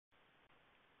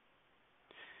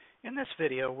In this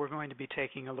video, we're going to be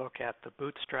taking a look at the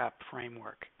Bootstrap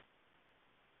framework.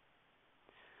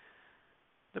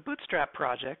 The Bootstrap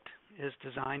project is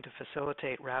designed to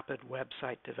facilitate rapid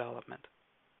website development.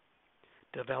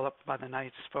 Developed by the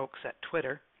nice folks at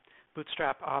Twitter,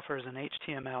 Bootstrap offers an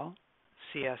HTML,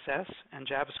 CSS, and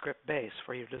JavaScript base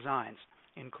for your designs,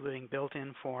 including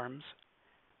built-in forms,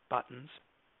 buttons,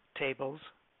 tables,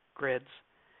 grids,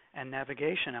 and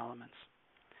navigation elements.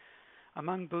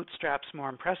 Among Bootstrap's more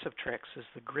impressive tricks is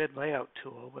the grid layout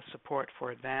tool with support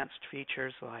for advanced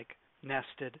features like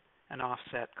nested and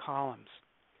offset columns.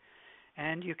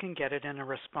 And you can get it in a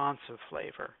responsive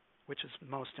flavor, which is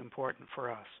most important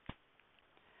for us.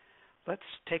 Let's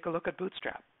take a look at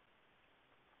Bootstrap.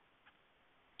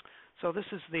 So this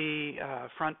is the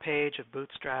front page of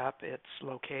Bootstrap. It's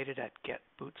located at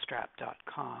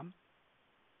getbootstrap.com.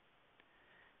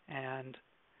 And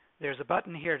there's a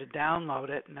button here to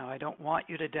download it. Now, I don't want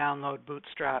you to download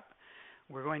Bootstrap.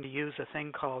 We're going to use a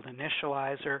thing called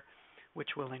Initializer, which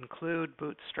will include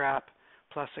Bootstrap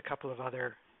plus a couple of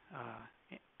other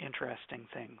interesting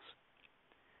things.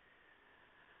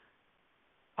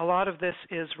 A lot of this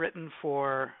is written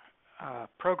for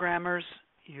programmers.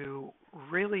 You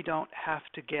really don't have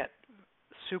to get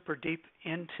super deep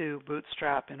into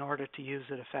Bootstrap in order to use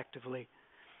it effectively.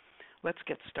 Let's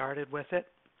get started with it.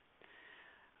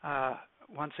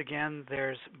 Once again,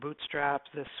 there's Bootstrap.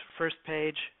 This first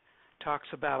page talks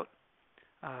about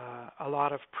a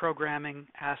lot of programming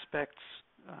aspects,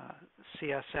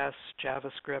 CSS,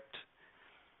 JavaScript,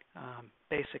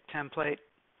 basic template.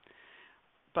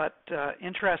 But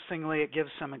interestingly, it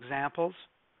gives some examples.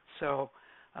 So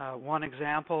one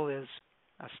example is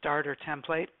a starter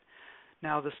template.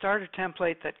 Now, the starter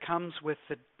template that comes with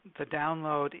the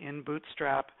download in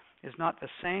Bootstrap is not the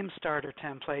same starter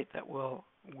template that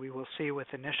we will see with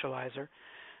Initializer.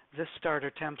 This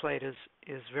starter template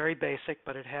is very basic,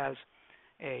 but it has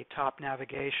a top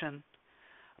navigation,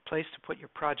 a place to put your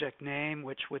project name,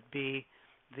 which would be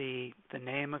the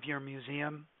name of your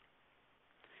museum,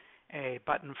 a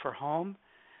button for home.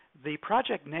 The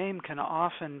project name can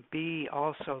often be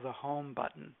also the home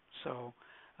button, so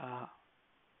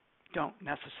don't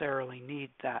necessarily need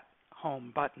that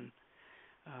home button.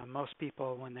 Most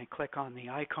people, when they click on the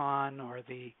icon or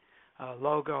the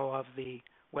logo of the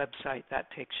website, that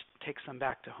takes them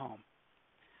back to home.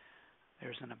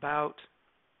 There's an about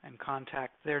and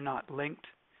contact. They're not linked.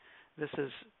 This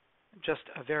is just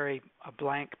a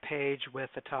blank page with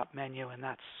a top menu, and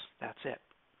that's it.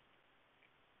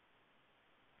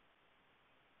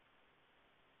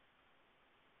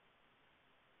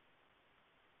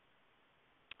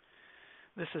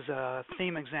 This is a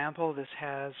theme example. This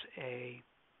has a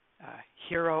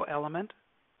hero element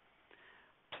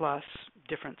plus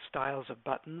different styles of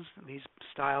buttons. These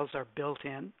styles are built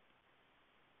in.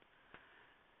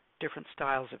 Different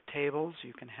styles of tables.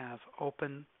 You can have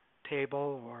open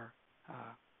table or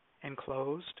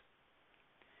enclosed.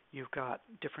 You've got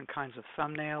different kinds of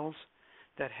thumbnails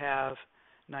that have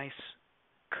nice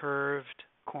curved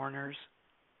corners.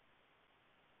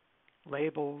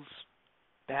 Labels,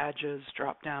 badges,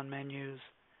 drop-down menus,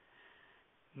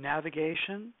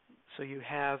 navigation, so you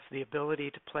have the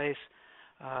ability to place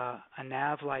a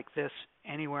nav like this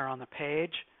anywhere on the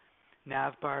page.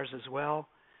 Nav bars as well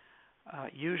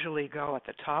usually go at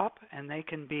the top, and they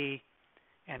can be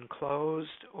enclosed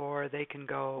or they can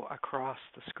go across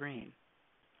the screen.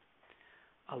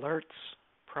 Alerts,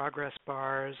 progress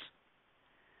bars.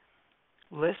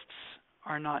 Lists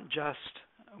are not just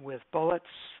with bullets.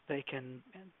 They can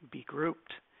be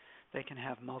grouped. They can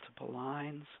have multiple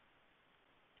lines.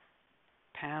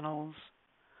 Panels.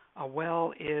 A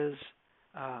well is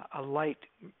a light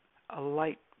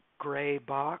gray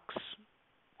box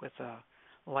with a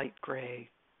light gray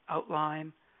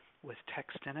outline with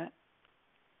text in it.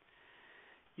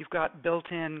 You've got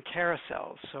built-in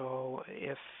carousels. So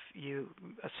if you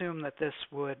assume that this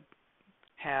would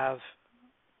have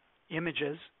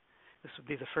images, this would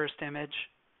be the first image.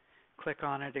 Click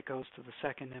on it, it goes to the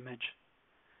second image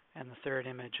and the third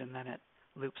image, and then it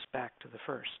loops back to the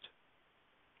first.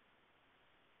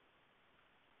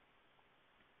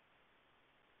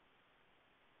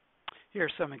 Here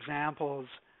are some examples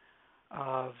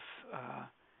of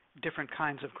different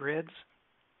kinds of grids.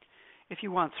 If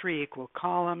you want 3 equal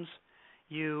columns,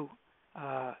 you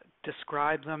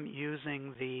describe them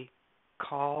using the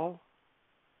call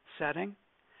setting.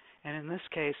 And in this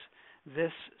case,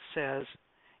 this says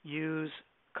use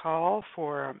call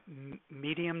for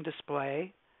medium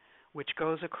display, which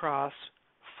goes across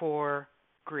 4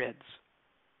 grids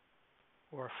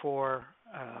or 4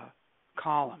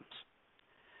 columns.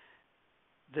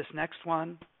 This next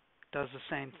one does the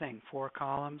same thing, 4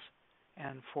 columns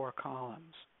and 4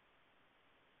 columns.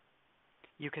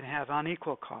 You can have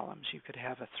unequal columns. You could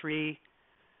have a 3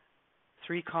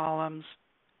 columns,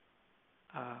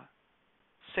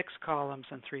 6 columns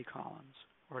and 3 columns,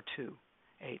 or 2,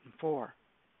 8 and 4.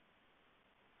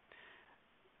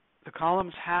 The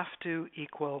columns have to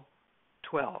equal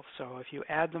 12. So if you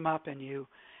add them up and you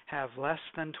have less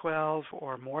than 12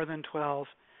 or more than 12,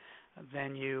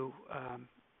 then you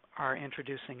are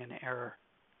introducing an error.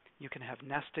 You can have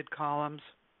nested columns.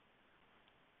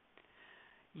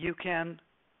 You can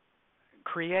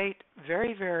create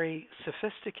very, very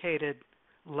sophisticated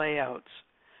layouts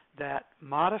that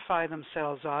modify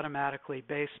themselves automatically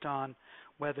based on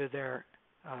whether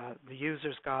the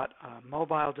user's got a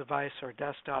mobile device or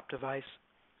desktop device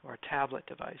or a tablet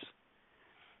device.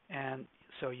 And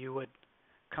so you would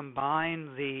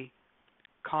combine the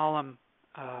column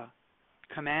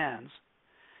commands.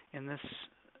 In this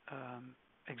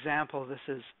example, this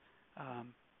is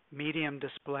medium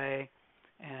display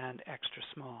and extra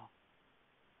small.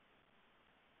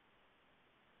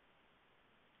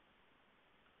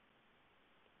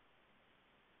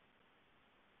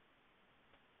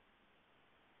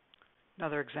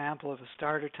 Another example of a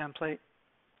starter template.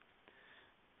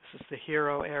 This is the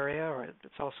hero area, or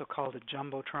it's also called a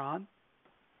jumbotron,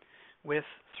 with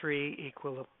 3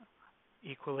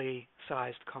 equally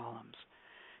sized columns.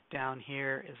 Down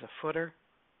here is a footer.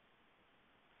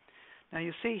 Now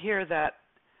you see here that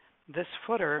this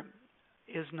footer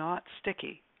is not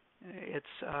sticky. It's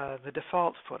the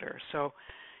default footer. So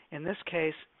in this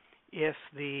case, if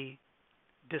the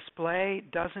display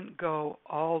doesn't go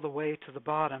all the way to the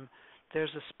bottom,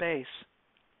 there's a space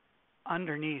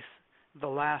underneath the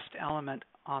last element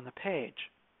on the page.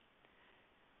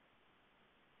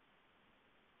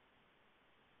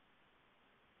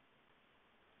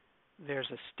 There's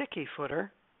a sticky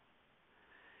footer.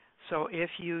 So if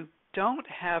you don't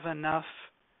have enough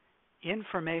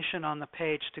information on the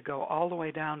page to go all the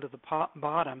way down to the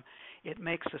bottom, it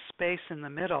makes a space in the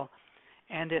middle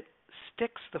and it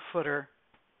sticks the footer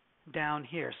down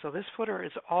here. So this footer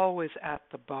is always at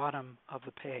the bottom of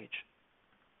the page.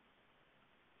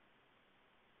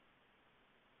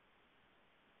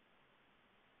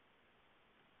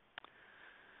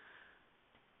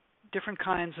 Different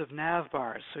kinds of nav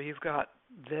bars. So you've got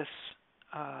this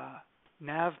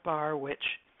nav bar which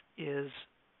is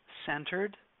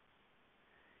centered.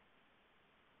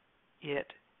 It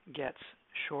gets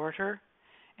shorter,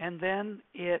 and then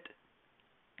it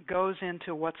goes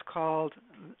into what's called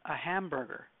a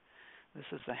hamburger. This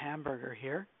is the hamburger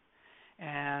here,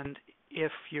 and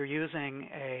if you're using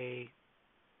a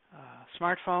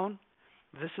smartphone,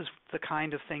 this is the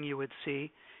kind of thing you would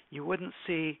see. You wouldn't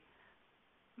see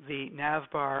the nav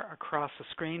bar across the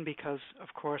screen because,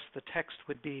 of course, the text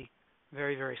would be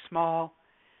very, very small.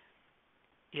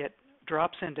 It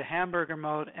drops into hamburger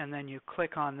mode, and then you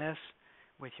click on this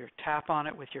with your tap on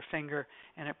it with your finger,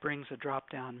 and it brings a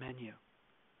drop-down menu.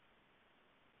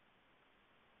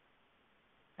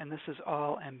 And this is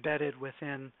all embedded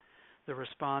within the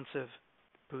responsive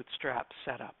Bootstrap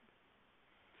setup.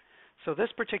 So this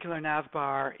particular nav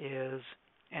bar is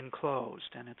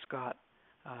enclosed, and it's got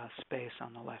space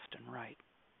on the left and right.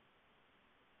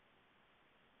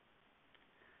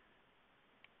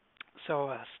 So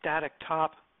a static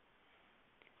top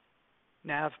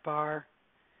nav bar,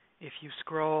 if you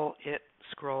scroll, it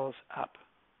scrolls up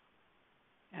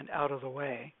and out of the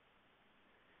way.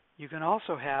 You can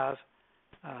also have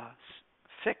a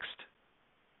fixed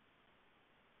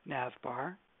nav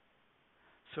bar.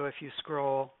 So if you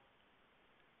scroll,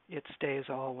 it stays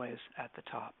always at the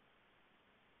top.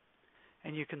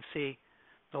 And you can see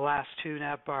the last 2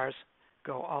 nav bars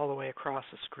go all the way across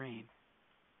the screen.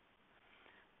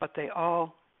 But they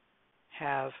all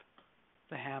have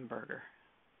the hamburger.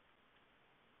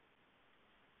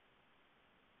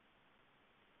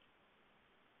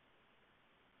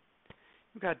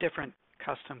 We've got different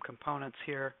custom components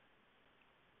here.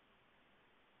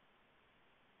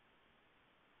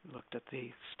 Looked at the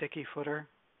sticky footer.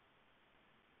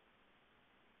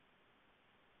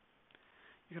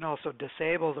 You can also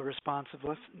disable the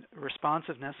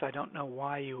responsiveness. I don't know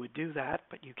why you would do that,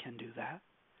 but you can do that.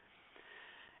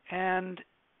 And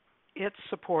it's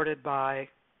supported by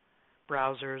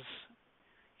browsers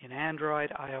in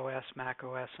Android, iOS,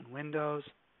 macOS, and Windows.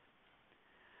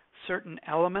 Certain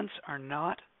elements are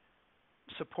not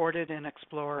supported in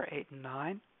Explorer 8 and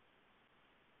 9.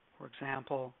 For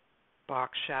example,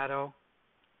 box shadow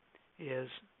is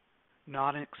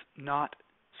not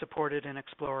supported in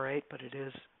Explorer 8, but it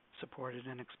is supported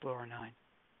in Explorer 9.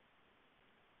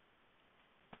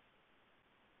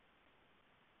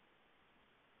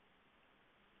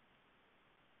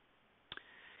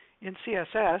 In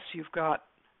CSS, you've got,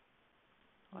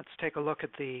 let's take a look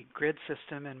at the grid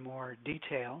system in more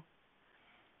detail.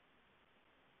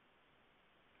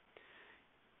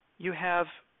 You have,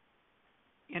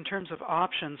 in terms of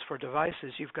options for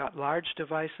devices, you've got large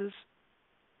devices,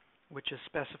 which is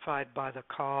specified by the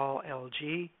call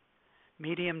LG.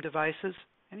 Medium devices,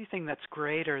 anything that's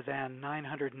greater than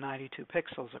 992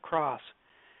 pixels across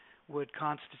would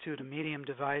constitute a medium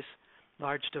device.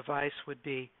 Large device would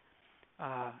be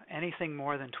anything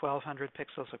more than 1200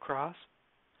 pixels across.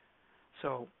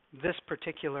 So this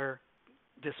particular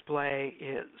display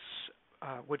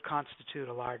would constitute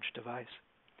a large device.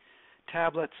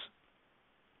 Tablets,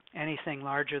 anything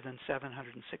larger than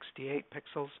 768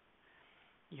 pixels.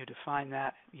 You define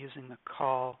that using the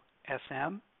call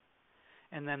SM,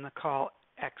 and then the call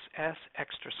XS,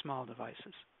 extra small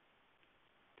devices.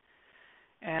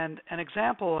 And an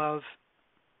example of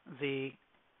the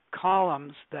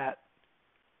columns that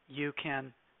you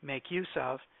can make use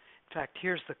of, in fact,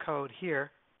 here's the code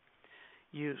here.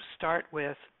 You start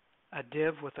with a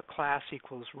div with a class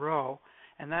equals row,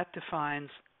 and that defines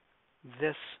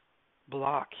this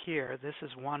block here. This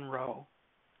is one row.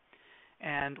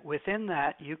 And within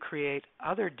that, you create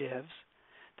other divs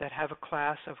that have a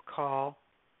class of call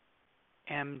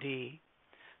MD.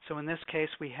 So in this case,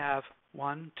 we have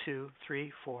 1, 2,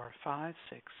 3, 4, 5,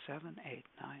 6, 7, 8,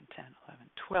 9, 10, 11,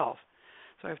 12.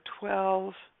 So I have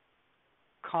 12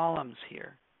 columns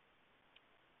here.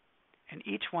 And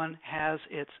each one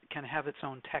can have its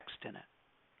own text in it.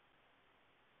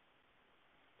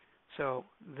 So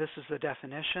this is the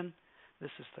definition.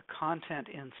 This is the content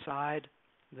inside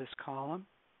this column.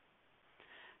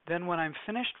 Then when I'm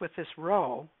finished with this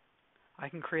row, I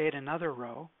can create another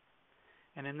row.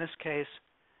 And in this case,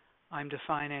 I'm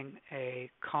defining a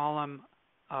column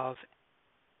of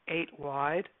 8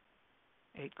 wide,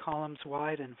 8 columns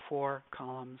wide, and 4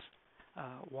 columns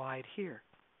wide here.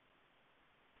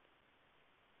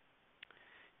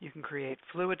 You can create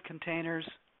fluid containers,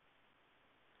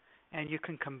 and you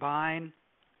can combine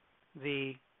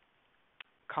the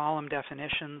column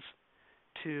definitions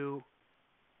to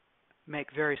make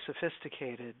very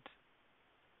sophisticated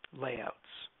layouts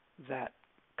that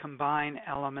combine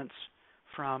elements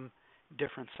from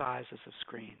different sizes of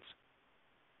screens.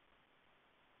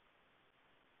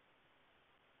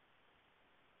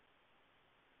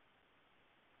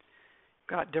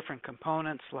 Got different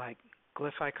components like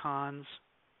glyph icons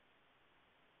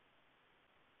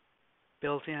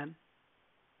built in.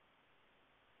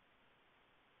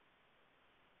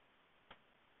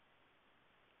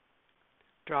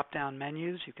 Drop-down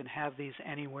menus, you can have these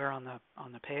anywhere on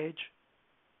the page.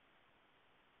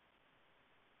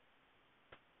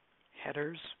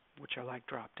 Headers, which are like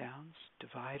drop-downs.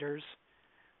 Dividers,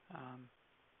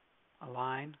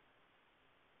 align.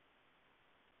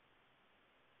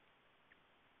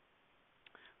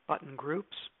 Button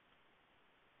groups,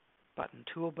 button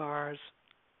toolbars.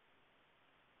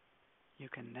 You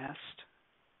can nest,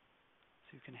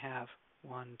 so you can have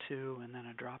 1, 2, and then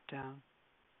a drop-down.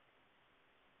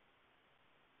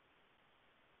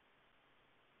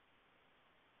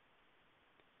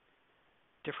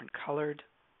 Different colored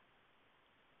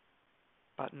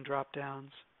button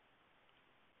drop-downs,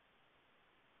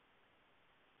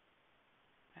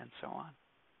 and so on.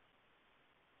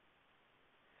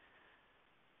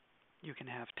 You can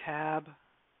have tab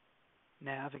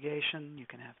navigation, you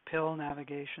can have pill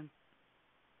navigation.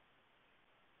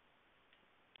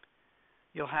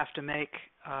 You'll have to make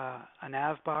a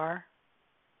nav bar,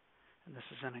 and this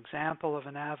is an example of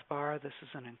a nav bar. This is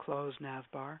an enclosed nav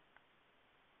bar.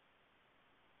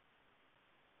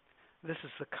 This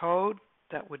is the code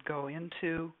that would go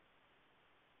into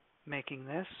making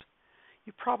this.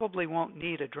 You probably won't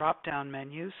need a drop-down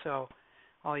menu, so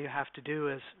all you have to do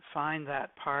is find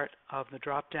that part of the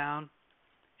drop-down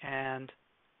and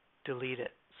delete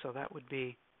it. So that would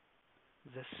be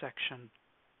this section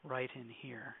right in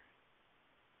here.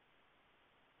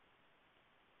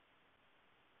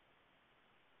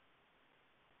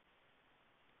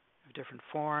 Different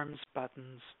forms,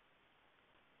 buttons.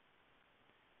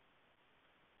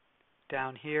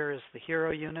 Down here is the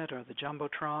hero unit or the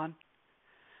Jumbotron.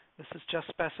 This is just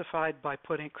specified by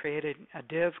creating a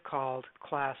div called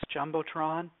class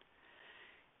Jumbotron.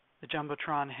 The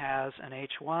Jumbotron has an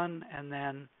H1, and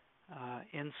then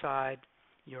inside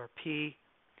your P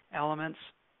elements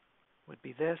would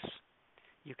be this.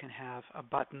 You can have a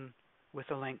button with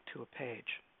a link to a page.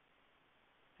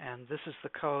 And this is the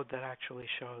code that actually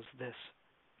shows this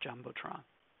Jumbotron.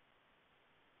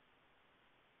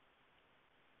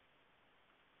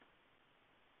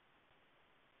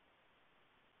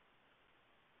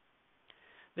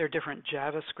 There are different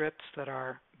JavaScripts that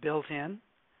are built in.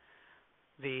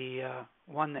 The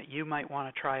one that you might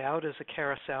want to try out is a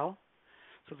carousel.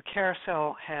 So the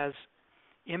carousel has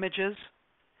images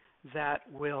that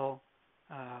will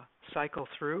cycle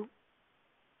through.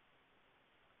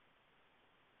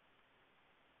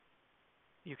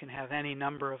 You can have any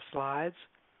number of slides.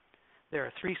 There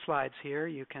are 3 slides here.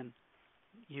 You can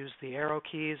use the arrow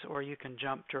keys, or you can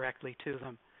jump directly to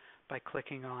them by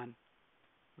clicking on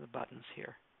the buttons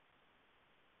here.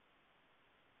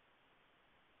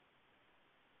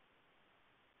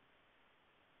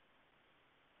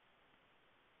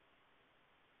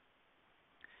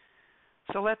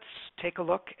 So let's take a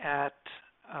look at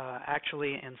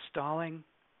actually installing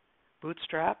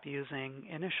Bootstrap using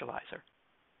Initializer.